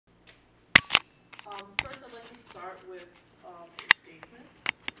First, I'd like to start with a statement.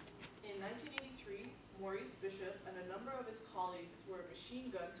 In 1983, Maurice Bishop and a number of his colleagues were machine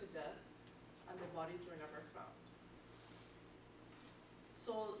gunned to death, and their bodies were never found.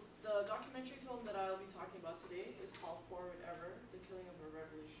 So, the documentary film that I'll be talking about today is called Forward Ever: The Killing of a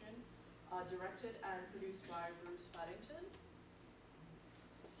Revolution, directed and produced by Bruce Paddington.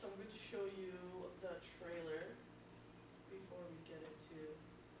 So I'm going to show you the trailer before we get into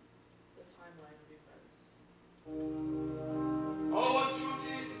the timeline of events. Our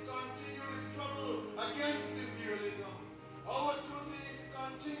duty is to continue the struggle against imperialism. Our duty is to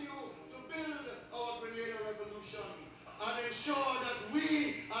continue to build our Grenada revolution and ensure that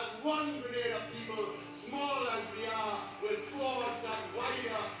we, as one Grenada people, small as we are, will forge that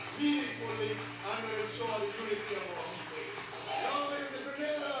wider, meaningfully, and will ensure the unity of our people. Long live the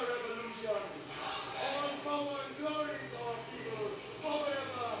Grenada revolution. All power and glory to our people,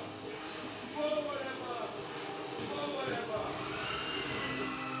 forever, forever, forever.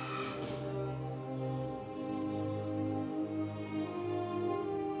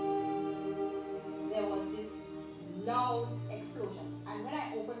 There was this loud explosion, and when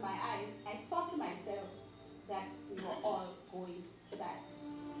I opened my eyes, I thought to myself that we were all going to die.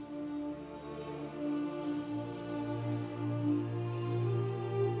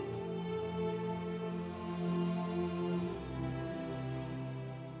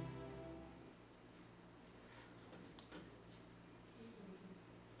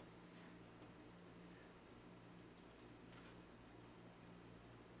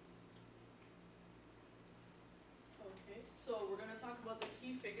 Okay, so we're going to talk about the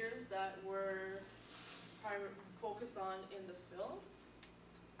key figures that were focused on in the film.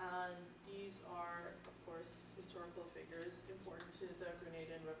 And these are, of course, historical figures important to the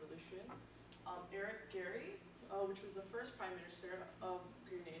Grenadian Revolution. Eric Gairy, which was the first Prime Minister of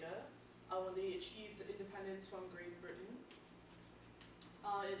Grenada when they achieved independence from Great Britain.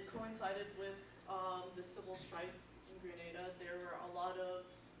 It coincided with the civil strife in Grenada. There were a lot of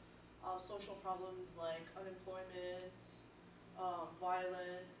social problems like unemployment,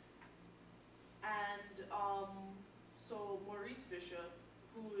 violence, and so Maurice Bishop,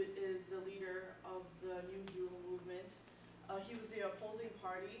 who is the leader of the New Deal movement, he was the opposing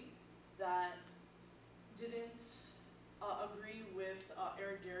party that didn't agree with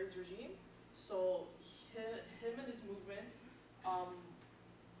Eric Gairy's regime. So him and his movement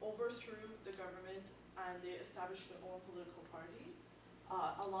overthrew the government, and they established their own political party,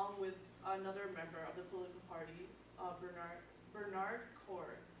 along with another member of the political party, Bernard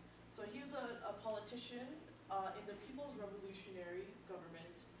Coard. So he was a politician in the People's Revolutionary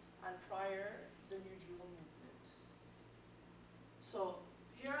Government, and prior, the New Deal movement. So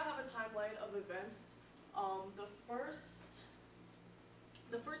here I have a timeline of events. The first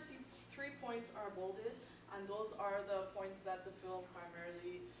three points are bolded, and those are the points that the film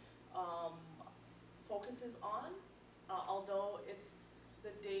primarily focuses on, although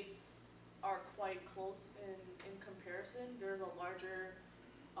the dates are quite close in comparison. There's a larger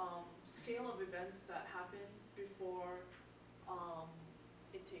scale of events that happen before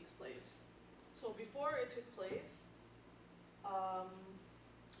it takes place. So before it took place,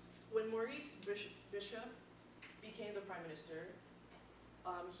 when Maurice Bishop became the Prime Minister,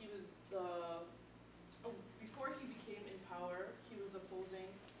 he was before he became in power, he was opposing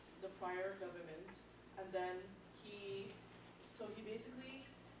the prior government, and then he basically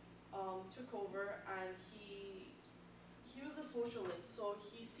took over, and he was a socialist, so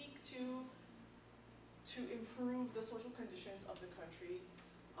he sought to improve the social conditions of the country.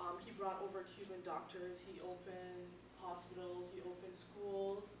 He brought over Cuban doctors, he opened hospitals, he opened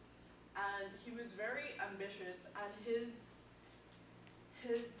schools, and he was very ambitious, and his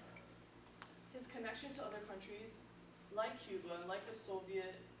connection to other countries, like Cuba and like the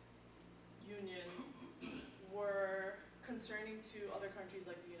Soviet Union, were concerning to other countries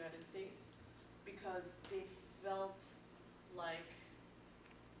like the United States, because they felt like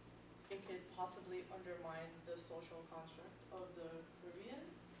it could possibly undermine the social construct of the Caribbean.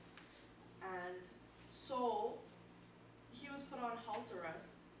 And so he was put on house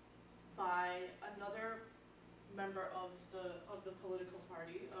arrest by another member of the political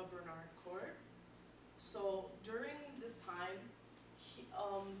party, Bernard Coard. So during this time, he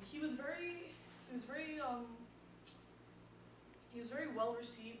was very well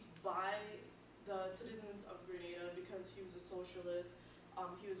received by the citizens of Grenada because he was a socialist.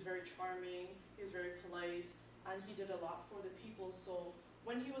 He was very charming, he was very polite, and he did a lot for the people. So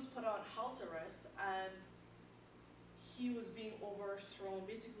when he was put on house arrest and he was being overthrown,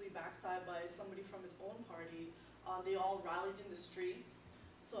 basically backstabbed by somebody from his own party, they all rallied in the streets.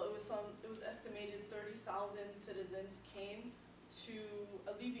 So it was estimated 30 citizens came to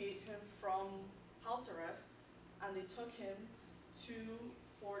alleviate him from house arrest, and they took him to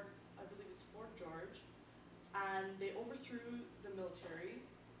Fort, I believe it's Fort George, and they overthrew the military.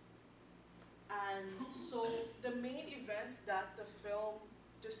 And so the main event that the film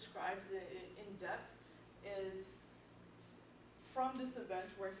describes in depth is from this event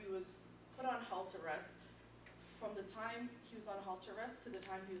where he was put on house arrest, from the time he was on house arrest to the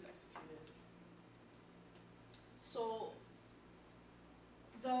time he was executed. So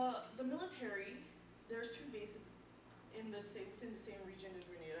the military, there's two bases within the same region in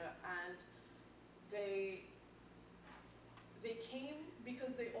Grenada, and they came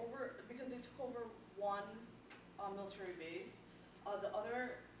because they took over one military base. The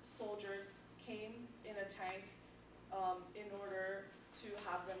other soldiers came in a tank in order to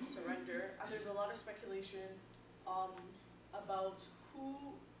have them surrender. And there's a lot of speculation about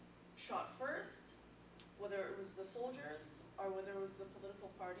who shot first, whether it was the soldiers or whether it was the political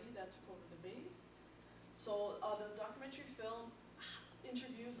party that took over the base. So the documentary film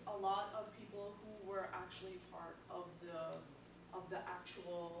interviews a lot of people who were actually part of the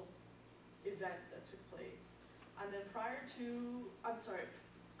actual event that took place. And then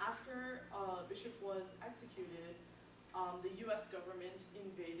after Bishop was executed, the US government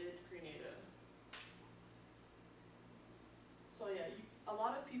invaded Grenada. So yeah, a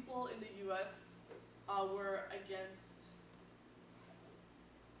lot of people in the US were against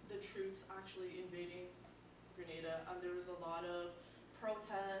the troops actually invading Grenada, and there was a lot of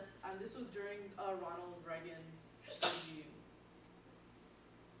protests, and this was during Ronald Reagan's regime.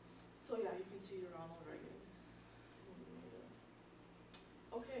 So yeah, you can see Ronald Reagan in Grenada.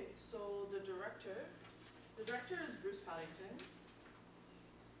 Okay, so the director is Bruce Paddington.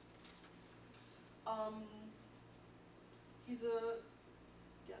 He's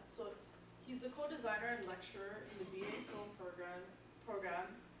the co-designer and lecturer in the BA film program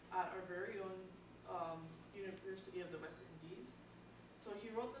at our very own University of the West Indies. So he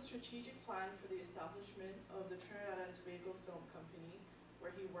wrote the strategic plan for the establishment of the Trinidad and Tobago Film Company,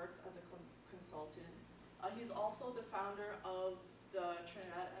 where he works as a consultant. He's also the founder of the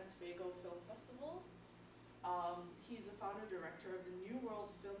Trinidad and Tobago Film Festival. He's the founder-director of the New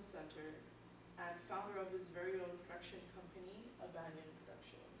World Film Center and founder of his very own production company, Abandon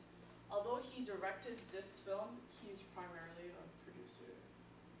Productions. Although he directed this film, he's primarily a producer.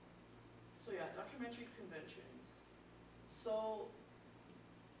 So yeah, documentary conventions. So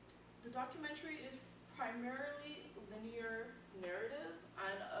the documentary is primarily linear narrative,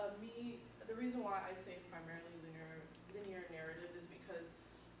 and the reason why I say primarily linear narrative is because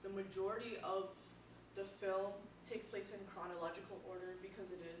the majority of the film takes place in chronological order because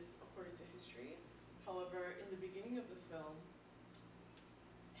it is according to history. However, in the beginning of the film,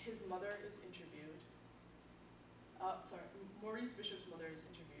 his mother is interviewed. Maurice Bishop's mother is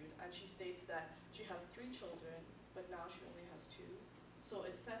interviewed, and she states that she has 3 children, but now she only has 2. So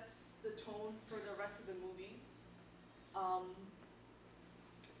it sets the tone for the rest of the movie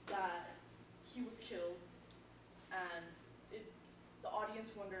that he was killed, and the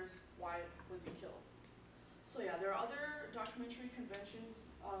audience wonders why was he killed. So yeah, there are other documentary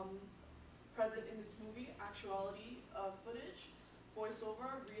conventions present in this movie: actuality footage,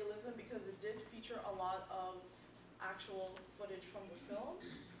 voiceover, realism, because it did feature a lot of actual footage from the film,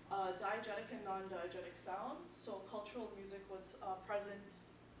 diegetic and non-diegetic sound. So cultural music was present,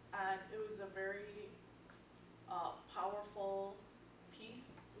 and it was a very powerful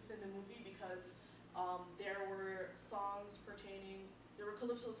piece within the movie because there were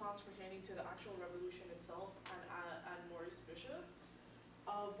calypso songs pertaining to the actual revolution itself and Maurice Bishop.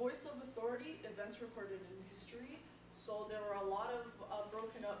 Voice of authority, events recorded in history. So there were a lot of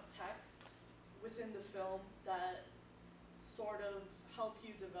broken up text within the film that sort of help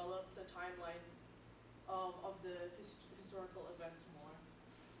you develop the timeline of the historical events more.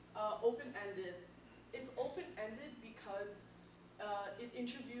 Open-ended. It's open-ended because it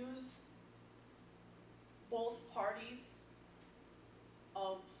interviews both parties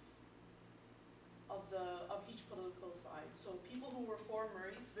of each political side. So people who were for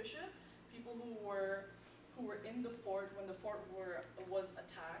Maurice Bishop, people who were in the fort when the fort was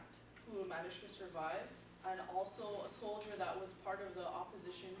attacked, who managed to survive, and also a soldier that was part of the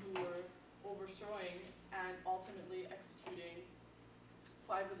opposition who were overthrowing and ultimately executing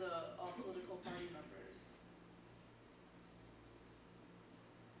 5 of the political party members.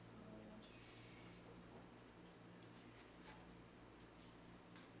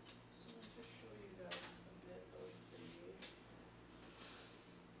 So to show you guys a bit of the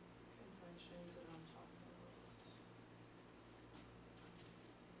conventions that I'm talking about.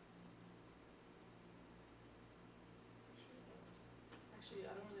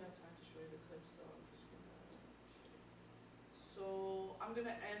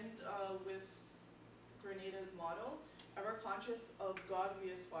 gonna end with Grenada's motto: ever conscious of God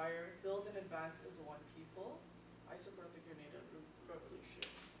we aspire, build and advance as one people. I support the Grenada Revolution.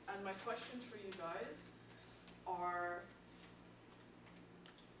 And my questions for you guys are,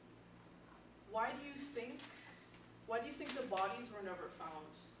 why do you think the bodies were never found?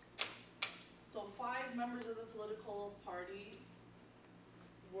 So 5 members of the political party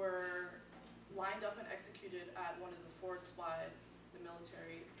were lined up and executed at one of the forts by the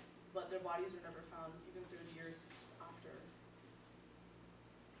military, but their bodies were never found, even 30 years after.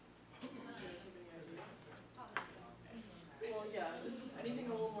 Do you guys have any idea? Well, yeah, anything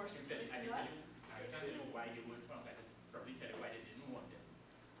a little more specific I than can that? tell you why they weren't found. I can probably tell you why they didn't want them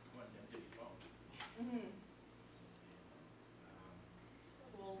to be found.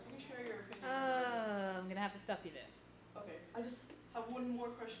 Well, can you share your opinion? I'm gonna have to stop you there. Okay, I just have one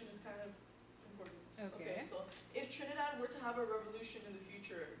more question. It's kind of important. Okay. So if Trinidad were to have a revolution in the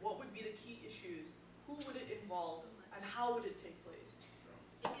future, what would be the key issues? Who would it involve, and how would it take place?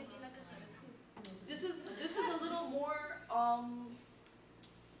 It could be like a coup. This is a little more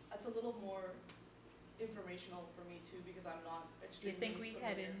that's a little more informational for me too, because I'm not Do extremely you think we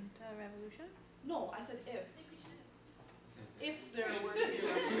head familiar. into a revolution? No, I said if. I think we should. If there were to be a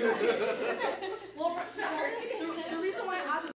revolution. Well, the reason why I asked